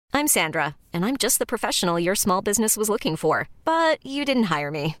I'm Sandra, and I'm just the professional your small business was looking for. But you didn't hire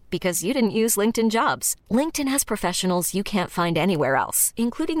me because you didn't use LinkedIn Jobs. LinkedIn has professionals you can't find anywhere else,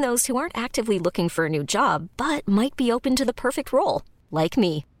 including those who aren't actively looking for a new job, but might be open to the perfect role, like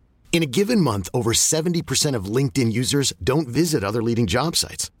me. In a given month, over 70% of LinkedIn users don't visit other leading job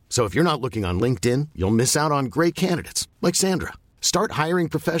sites. So if you're not looking on LinkedIn, you'll miss out on great candidates like Sandra. Start hiring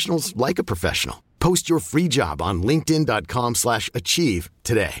professionals like a professional. Post your free job on linkedin.com/achieve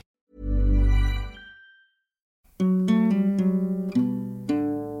today.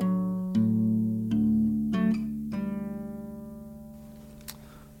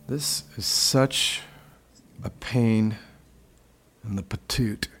 This is such a pain in the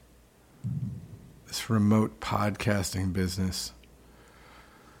patoot, this remote podcasting business.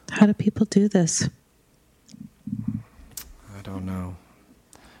 How do people do this? I don't know.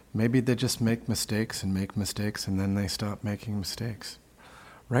 Maybe they just make mistakes and then they stop making mistakes.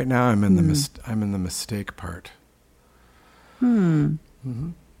 Right now I'm in the mistake part.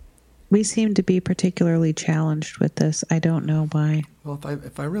 Mm-hmm. We seem to be particularly challenged with this. I don't know why. Well,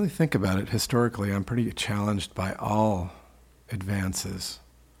 if I really think about it, historically, I'm pretty challenged by all advances.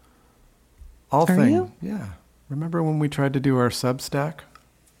 All Are things. you? Yeah. Remember when we tried to do our Substack?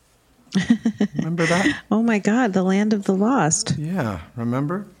 Remember that? Oh my God, the land of the lost. Yeah,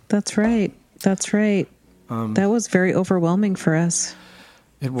 remember? That's right. That was very overwhelming for us.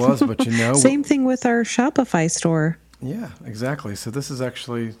 It was, but you know... Same thing with our Shopify store. Yeah, exactly. So this is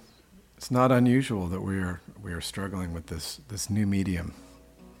actually... It's not unusual that we are struggling with this new medium.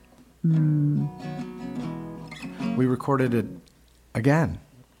 We recorded it again,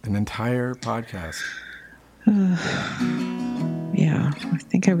 an entire podcast. Yeah, I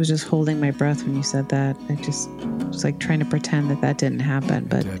think I was just holding my breath when you said that. I just was like trying to pretend that didn't happen,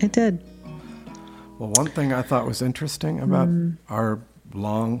 but it did. Well, one thing I thought was interesting about our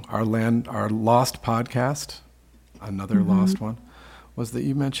lost podcast, another lost one, was that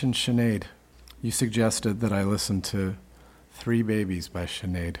you mentioned Sinead. You suggested that I listen to 3 Babies by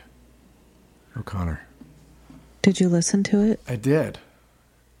Sinead O'Connor. Did you listen to it? I did.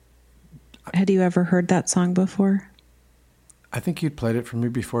 Had you ever heard that song before? I think you'd played it for me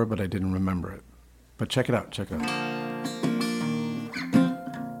before, but I didn't remember it. But check it out.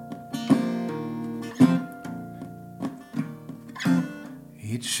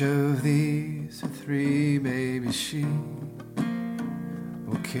 Each of these 3 babies she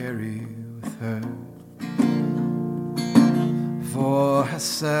will carry with her. For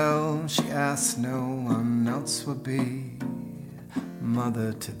herself she asks, no one else will be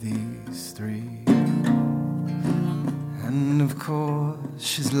mother to these 3. And of course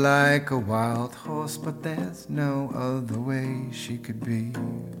she's like a wild horse, but there's no other way she could be.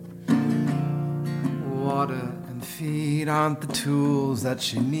 Water and feed aren't the tools that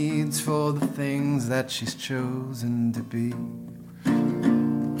she needs for the things that she's chosen to be.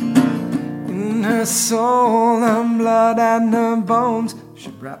 In her soul, her blood and her bones, she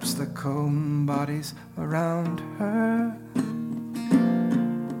wraps the cold bodies around her.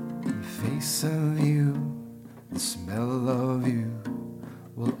 The face of you, the smell of you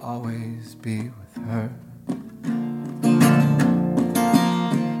will always be with her.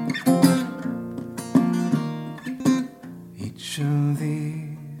 Each of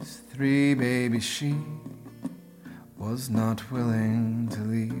these 3 babies she was not willing to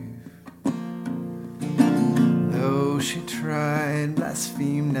leave. Though she tried,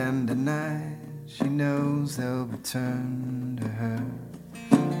 blasphemed and denied, she knows they'll return to her.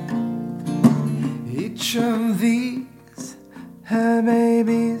 Each of these, her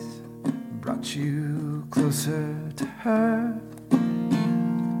babies, brought you closer to her.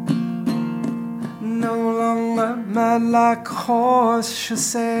 No longer mad like a horse, she'll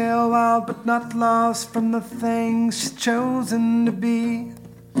sail wild but not lost from the things she's chosen to be.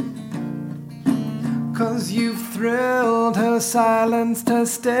 'Cause you've thrilled her, silenced her,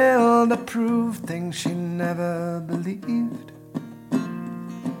 stilled her, proved things she never believed.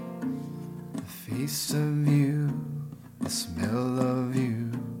 The face of you, the smell of you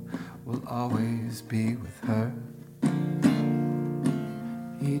will always be with her.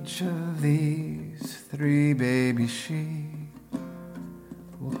 Each of these 3 babies she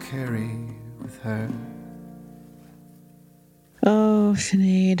will carry with her. Oh,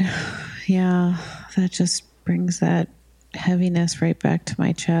 Sinead. Yeah, that just brings that heaviness right back to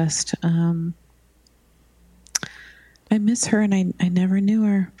my chest. I miss her, and I never knew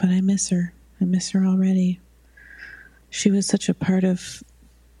her, but I miss her. I miss her already. She was such a part of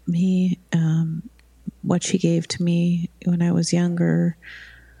me, what she gave to me when I was younger.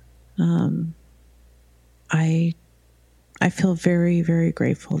 I feel very, very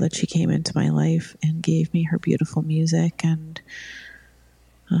grateful that she came into my life and gave me her beautiful music, and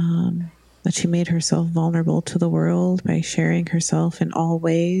that she made herself vulnerable to the world by sharing herself in all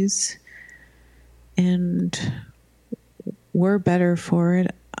ways. And we're better for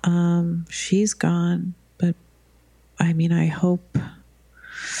it. She's gone, but I mean, I hope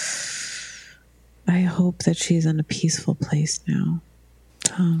that she's in a peaceful place now.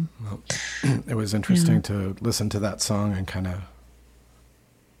 Well, it was interesting to listen to that song and kind of,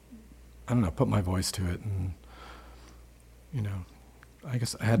 I don't know, put my voice to it. And, you know, I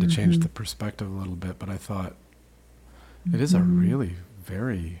guess I had to change the perspective a little bit, but I thought it is a really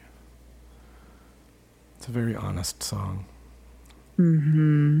it's a very honest song.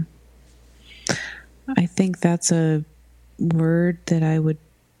 Mm-hmm. I think that's a word that I would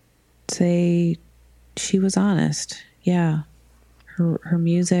say. She was honest. Yeah. Her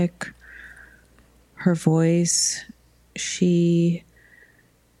music, her voice, she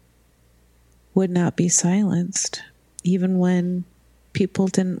would not be silenced, even when people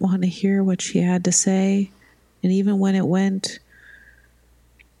didn't want to hear what she had to say, and even when it went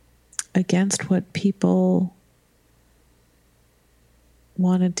against what people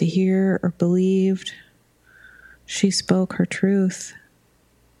wanted to hear or believed. She spoke her truth.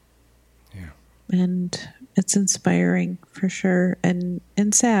 Yeah. And it's inspiring for sure, and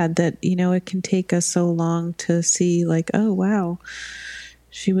sad that, you know, it can take us so long to see, like, oh wow,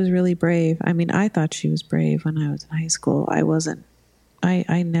 she was really brave. I mean, I thought she was brave when I was in high school. I wasn't.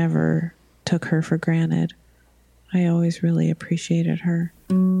 I never took her for granted. I always really appreciated her.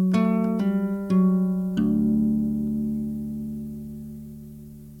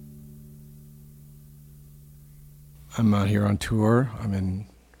 I'm out here on tour. I'm in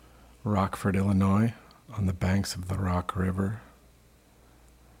Rockford, Illinois, on the banks of the Rock River,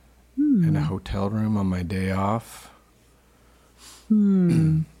 in a hotel room on my day off.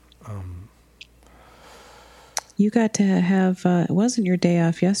 You got to have, it wasn't your day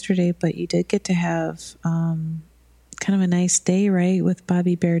off yesterday, but you did get to have kind of a nice day, right, with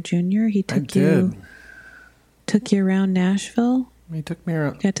Bobby Bear Jr. He took you around Nashville. He took me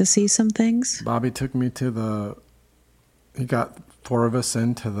around. Got to see some things. Bobby took me to he got 4 of us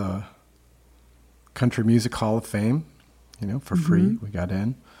into the Country Music Hall of Fame, you know, for free. We got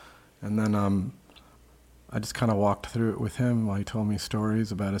in. And then I just kind of walked through it with him while he told me stories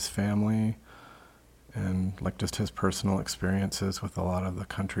about his family and like just his personal experiences with a lot of the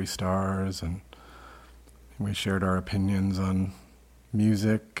country stars. And we shared our opinions on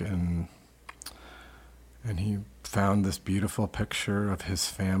music, and he found this beautiful picture of his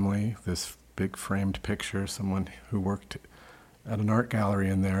family, this big framed picture. Someone who worked at an art gallery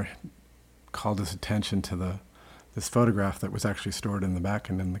in there called his attention to this photograph that was actually stored in the back,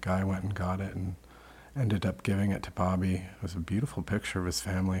 and then the guy went and got it and ended up giving it to Bobby. It was a beautiful picture of his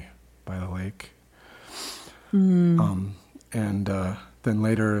family by the lake. Then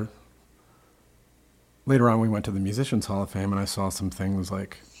later on we went to the Musicians Hall of Fame, and I saw some things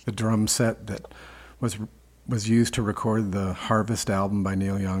like the drum set that was used to record the Harvest album by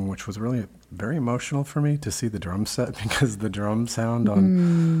Neil Young, which was really very emotional for me to see the drum set, because the drum sound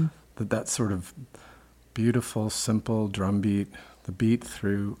on that sort of beautiful, simple drum beat, the beat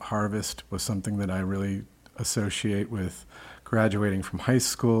through Harvest, was something that I really associate with graduating from high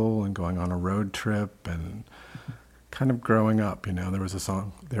school and going on a road trip and kind of growing up. You know, there is a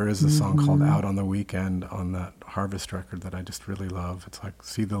song called Out on the Weekend on that Harvest record that I just really love. It's like,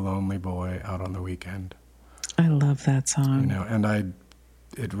 see the lonely boy out on the weekend. I love that song. You know, and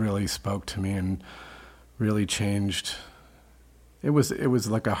it really spoke to me and really changed. It was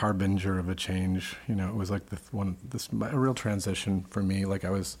like a harbinger of a change. You know, it was like a real transition for me. Like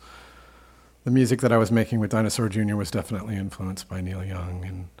the music that I was making with Dinosaur Jr. was definitely influenced by Neil Young,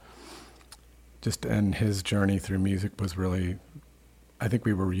 and his journey through music was really, I think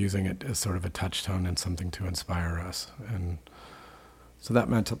we were using it as sort of a touchstone and something to inspire us. And so that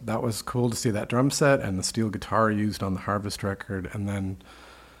meant that was cool to see that drum set and the steel guitar used on the Harvest record. And then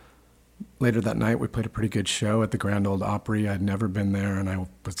later that night, we played a pretty good show at the Grand Ole Opry. I'd never been there, and I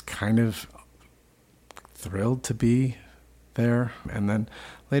was kind of thrilled to be there. And then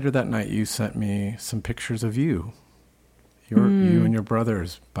later that night, you sent me some pictures of you and your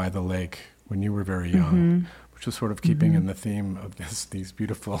brothers by the lake when you were very young, which was sort of keeping in the theme of these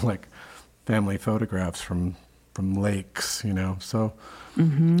beautiful, like, family photographs from lakes, you know. So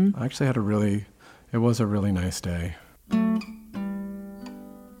I actually had it was a really nice day.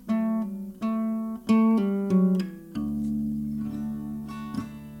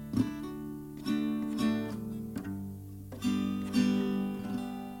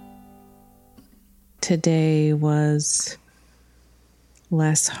 Today was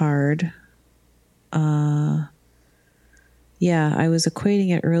less hard. Yeah, I was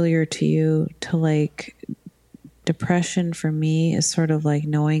equating it earlier to you to like depression for me is sort of like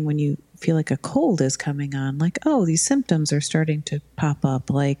knowing when you feel like a cold is coming on, like, oh, these symptoms are starting to pop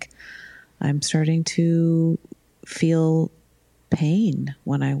up. Like I'm starting to feel pain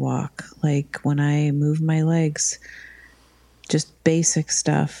when I walk, like when I move my legs, just basic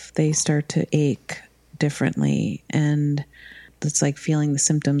stuff, they start to ache differently. And it's like feeling the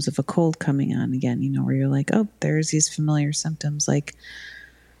symptoms of a cold coming on again, you know, where you're like, oh, there's these familiar symptoms, like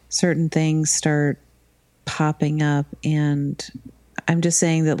certain things start popping up. And I'm just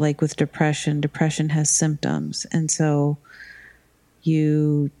saying that like with depression has symptoms. And so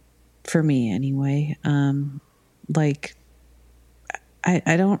for me anyway, like,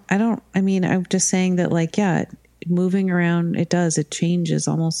 I'm just saying that like, yeah, moving around, it changes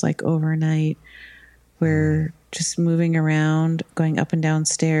almost like overnight, where just moving around, going up and down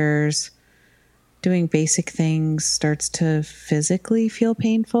stairs, doing basic things starts to physically feel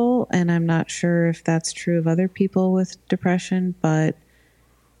painful. And I'm not sure if that's true of other people with depression, but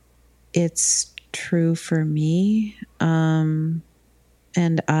it's true for me. And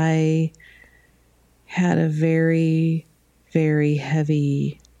I had a very, very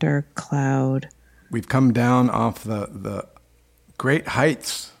heavy, dark cloud. We've come down off the great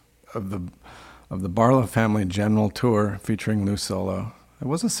heights of the Barlow Family General Tour featuring Lou Solo. It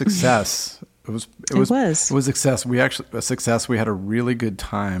was a success. It was a success. A success. We had a really good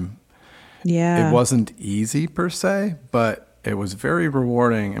time. Yeah. It wasn't easy per se, but it was very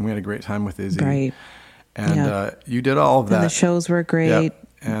rewarding, and we had a great time with Izzy. Right. And you did all of that. And the shows were great. Yep.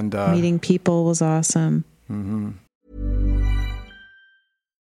 And meeting people was awesome. Mm-hmm.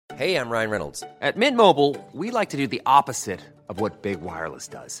 Hey, I'm Ryan Reynolds. At Mint Mobile, we like to do the opposite of what Big Wireless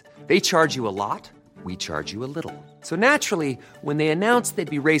does. They charge you a lot. We charge you a little. So naturally, when they announced they'd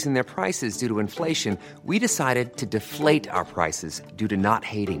be raising their prices due to inflation, we decided to deflate our prices due to not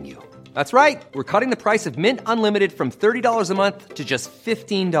hating you. That's right. We're cutting the price of Mint Unlimited from $30 a month to just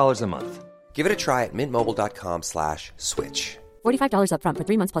 $15 a month. Give it a try at mintmobile.com/switch. $45 up front for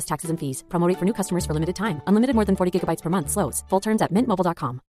 3 months plus taxes and fees. Promo rate for new customers for limited time. Unlimited more than 40 gigabytes per month. Slows full terms at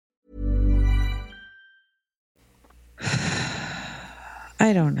mintmobile.com.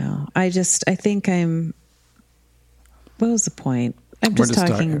 I don't know. I think what was the point? I'm just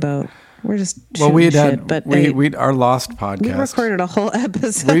talking about, we're just shooting shit, but we our lost podcast. We recorded a whole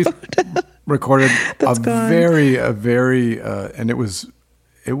episode. We recorded a very, and it was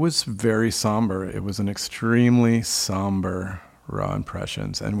very somber. It was an extremely somber Raw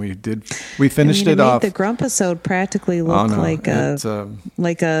Impressions, and we finished it off. The Grump-isode practically looked like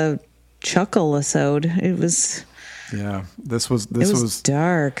a chuckle-isode. It was. Yeah, this was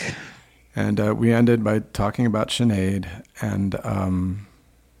dark. And we ended by talking about Sinead, and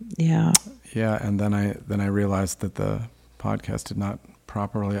yeah, and then I realized that the podcast did not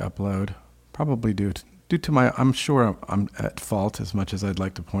properly upload, probably due to my. I'm sure I'm at fault as much as I'd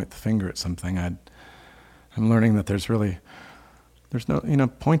like to point the finger at something. I'm learning that there's no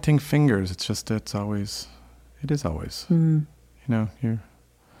pointing fingers. It's just always. It's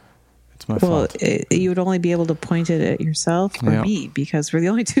my fault. You would only be able to point it at yourself or me, because we're the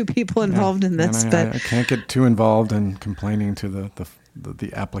only two people involved in this. And I can't get too involved in complaining to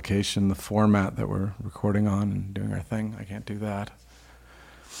the application, the format that we're recording on and doing our thing. I can't do that.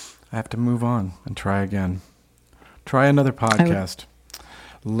 I have to move on and try again. Try another podcast.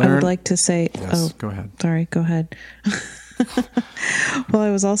 I would like to say... Yes, go ahead. Sorry, go ahead. Well, I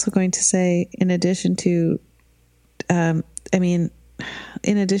was also going to say, in addition to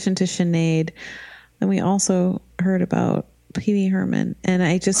Sinead, then we also heard about Pee Wee Herman, and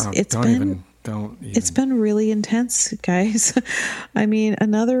it's been really intense, guys. I mean,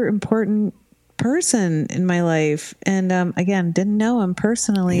 another important person in my life, and again, didn't know him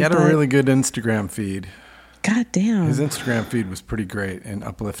personally. He had a really good Instagram feed. God damn. His Instagram feed was pretty great and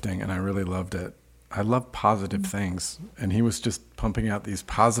uplifting, and I really loved it. I love positive things, and he was just pumping out these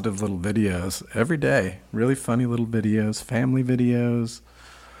positive little videos every day. Really funny little videos, family videos.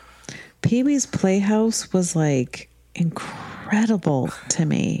 Pee-wee's Playhouse was like incredible to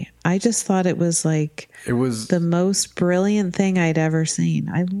me. I just thought it was the most brilliant thing I'd ever seen.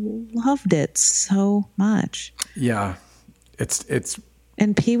 I loved it so much. Yeah. It's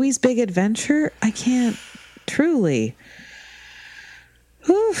And Pee-wee's Big Adventure, I can't truly.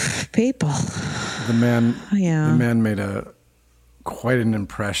 Oof, people. The man made quite an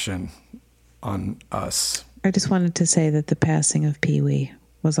impression on us. I just wanted to say that the passing of Pee-wee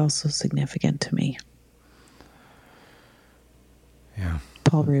was also significant to me. Yeah.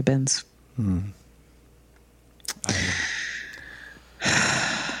 Paul Rubens.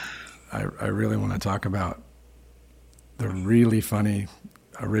 I really want to talk about the really funny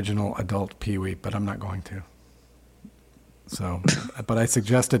original adult Pee-wee, but I'm not going to. So, but I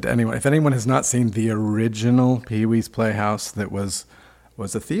suggested to anyone, if anyone has not seen the original Pee-wee's Playhouse, that was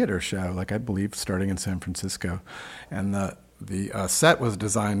a theater show, like I believe starting in San Francisco, and the set was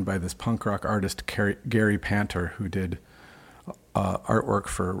designed by this punk rock artist Gary Panter, who did artwork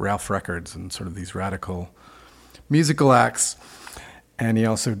for Ralph Records and sort of these radical musical acts. And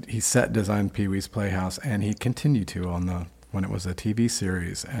he set designed Pee-wee's Playhouse, and he continued to when it was a TV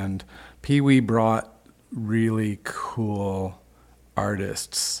series. And Pee-wee brought really cool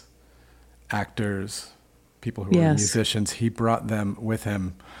artists, actors, people who were musicians. He brought them with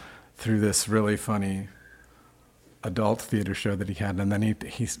him through this really funny adult theater show that he had, and then he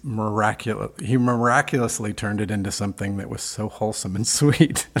miraculously turned it into something that was so wholesome and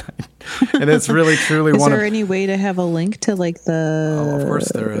sweet. And it's really truly Is there any way to have a link to like the? Oh, of course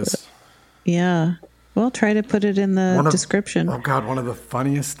there is. Yeah. Well, try to put it in the description. Oh God, one of the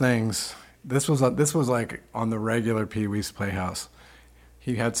funniest things. This was like on the regular Pee-wee's Playhouse.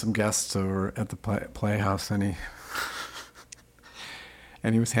 He had some guests over at the Playhouse, and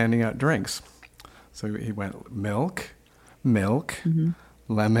he was handing out drinks. So he went milk, mm-hmm.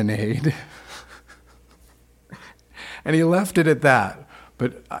 lemonade, and he left it at that.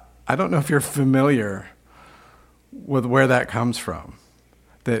 But I don't know if you're familiar with where that comes from.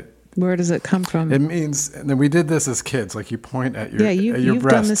 Where does it come from? It means, and we did this as kids. Like you point at your you've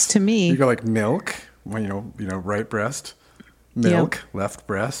breast. Done this to me. You go like milk, when right breast, milk, left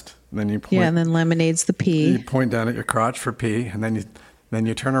breast, and then you point. Yeah, and then lemonade's the pee. You point down at your crotch for pee, and then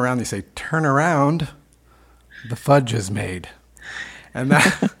you turn around. And you say, "Turn around, the fudge is made." And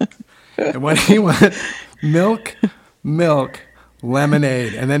and when he went milk,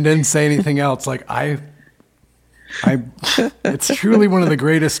 lemonade, and then didn't say anything else, like it's truly one of the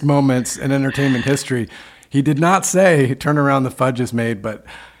greatest moments in entertainment history. He did not say, "Turn around, the fudge is made," but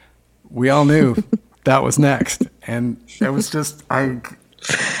we all knew that was next. And it was just, oh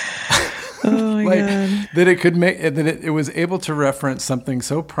my God. That it could make, that it was able to reference something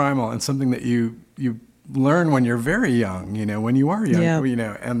so primal and something that you learn when you're very young, when you are young,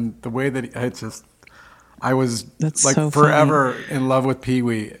 and the way that I was so forever funny. In love with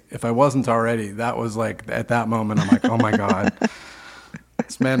Pee-wee. If I wasn't already, that was like, at that moment, I'm like, oh my God,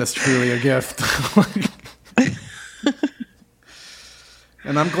 this man is truly a gift.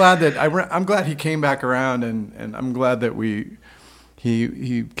 And I'm glad that I'm glad he came back around, and I'm glad that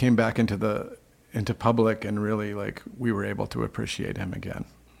he came back into public, and really like we were able to appreciate him again.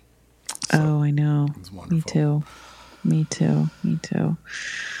 So, I know. It was wonderful. Me too.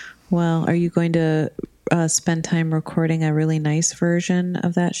 Well, are you going to spend time recording a really nice version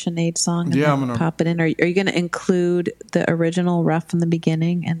of that Sinead song? And I'm going to pop it in. Are you going to include the original rough from the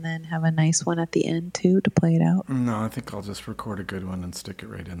beginning and then have a nice one at the end too to play it out? No, I think I'll just record a good one and stick it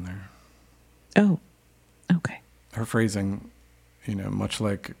right in there. Oh, okay. Her phrasing, much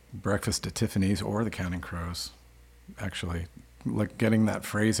like Breakfast at Tiffany's or The Counting Crows, actually, like getting that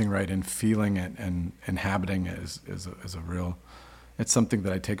phrasing right and feeling it and inhabiting it is a real. It's something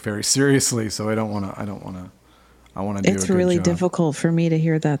that I take very seriously, so I want to do a good job. It's really difficult for me to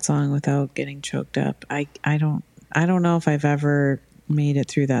hear that song without getting choked up. I don't know if I've ever made it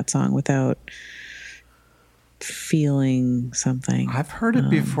through that song without feeling something. I've heard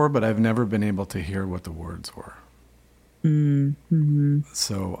it before, but I've never been able to hear what the words were. Mm-hmm.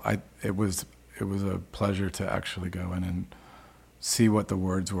 So it was a pleasure to actually go in and see what the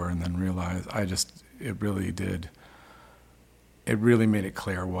words were, and then realize it really made it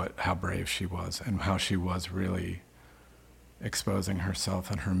clear how brave she was, and how she was really exposing herself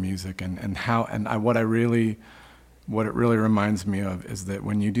and her music, what it really reminds me of is that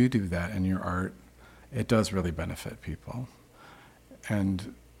when you do that in your art, it does really benefit people.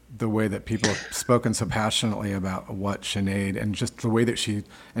 And the way that people have spoken so passionately about what Sinead, and just the way that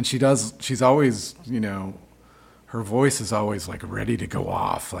she's always, her voice is always like ready to go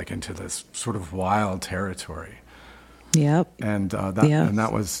off, like into this sort of wild territory. Yep. And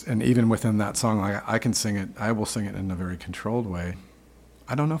and even within that song, I can sing it. I will sing it in a very controlled way.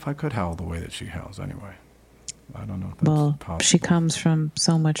 I don't know if I could howl the way that she howls anyway. I don't know if that's possible. She comes from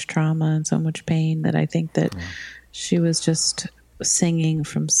so much trauma and so much pain that I think that she was just singing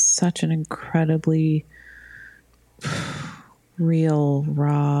from such an incredibly real,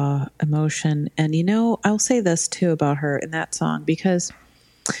 raw emotion. And, I'll say this too about her in that song, because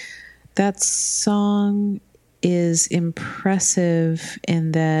that song is impressive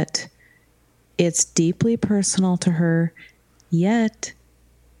in that it's deeply personal to her, yet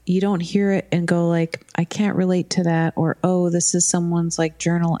you don't hear it and go like, I can't relate to that, or, oh, this is someone's like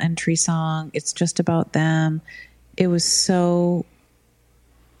journal entry song. It's just about them. It was so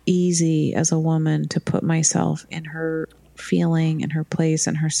easy as a woman to put myself in her feeling and her place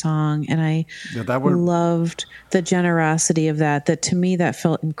and her song. And I loved the generosity of that to me, that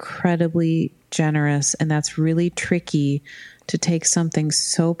felt incredibly generous. And that's really tricky, to take something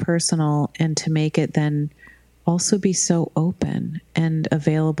so personal and to make it then also be so open and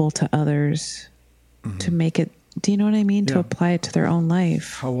available to others, to make it, do you know what I mean? Yeah. To apply it to their own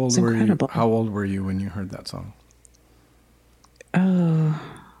life. How old were you? How old were you when you heard that song? Oh,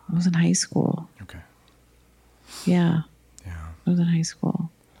 I was in high school. Okay. Yeah. Yeah. I was in high school.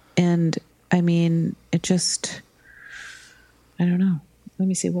 And I mean, it just, I don't know. Let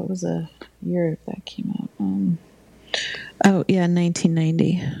me see. What was the year that came out?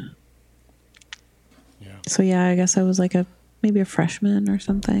 1990. So yeah, I guess I was like maybe a freshman or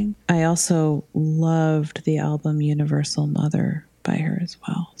something. I also loved the album Universal Mother by her as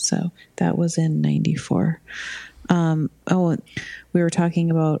well. So that was in 94. We were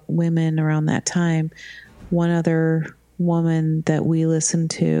talking about women around that time. One other woman that we listened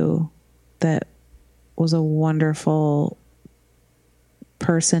to that was a wonderful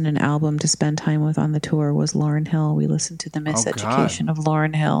person and album to spend time with on the tour was Lauryn Hill. We listened to The Miseducation of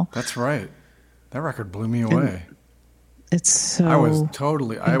Lauryn Hill. That's right. That record blew me away. And it's so I was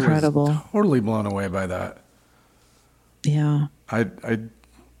totally blown away by that. Yeah. I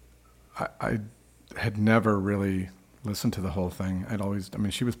had never really listened to the whole thing.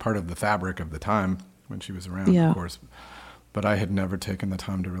 She was part of the fabric of the time when she was around, of course. But I had never taken the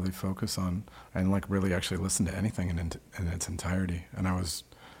time to really focus on and like really actually listen to anything in its entirety. And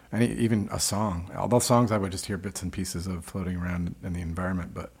even a song. All those songs I would just hear bits and pieces of floating around in the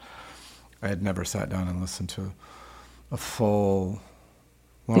environment, but I had never sat down and listened to a full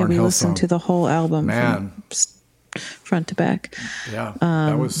Lauryn Hill song. We listened to the whole album, man, from front to back. Yeah,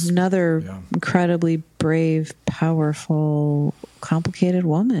 that was another incredibly brave, powerful, complicated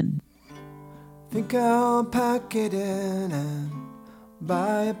woman. Think I'll pack it in and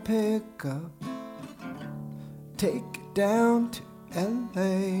buy a pickup, take it down to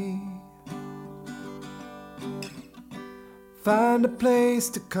L.A., find a place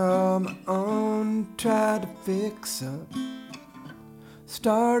to call my own, try to fix up,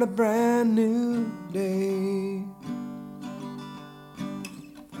 start a brand new day.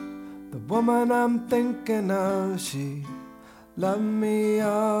 The woman I'm thinking of, she loved me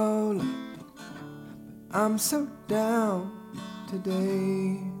all up, but I'm so down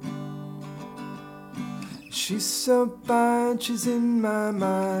today. She's so fine, she's in my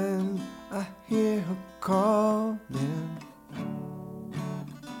mind, I hear her calling.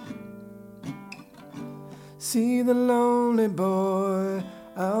 See the lonely boy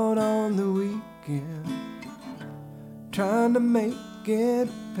out on the weekend, trying to make it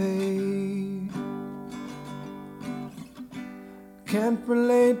pay. Can't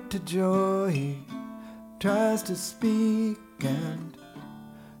relate to joy, he tries to speak and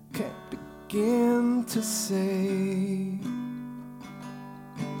can't begin to say.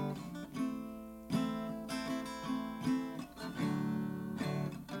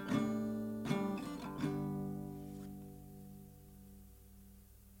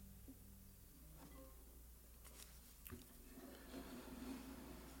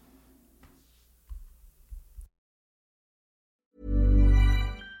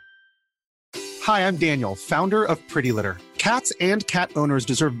 Hi, I'm Daniel, founder of Pretty Litter. Cats and cat owners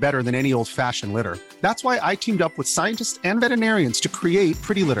deserve better than any old-fashioned litter. That's why I teamed up with scientists and veterinarians to create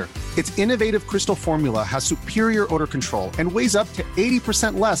Pretty Litter. Its innovative crystal formula has superior odor control and weighs up to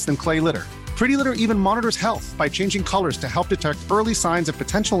 80% less than clay litter. Pretty Litter even monitors health by changing colors to help detect early signs of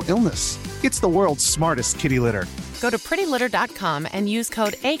potential illness. It's the world's smartest kitty litter. Go to prettylitter.com and use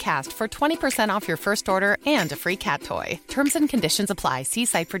code ACAST for 20% off your first order and a free cat toy. Terms and conditions apply. See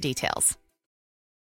site for details.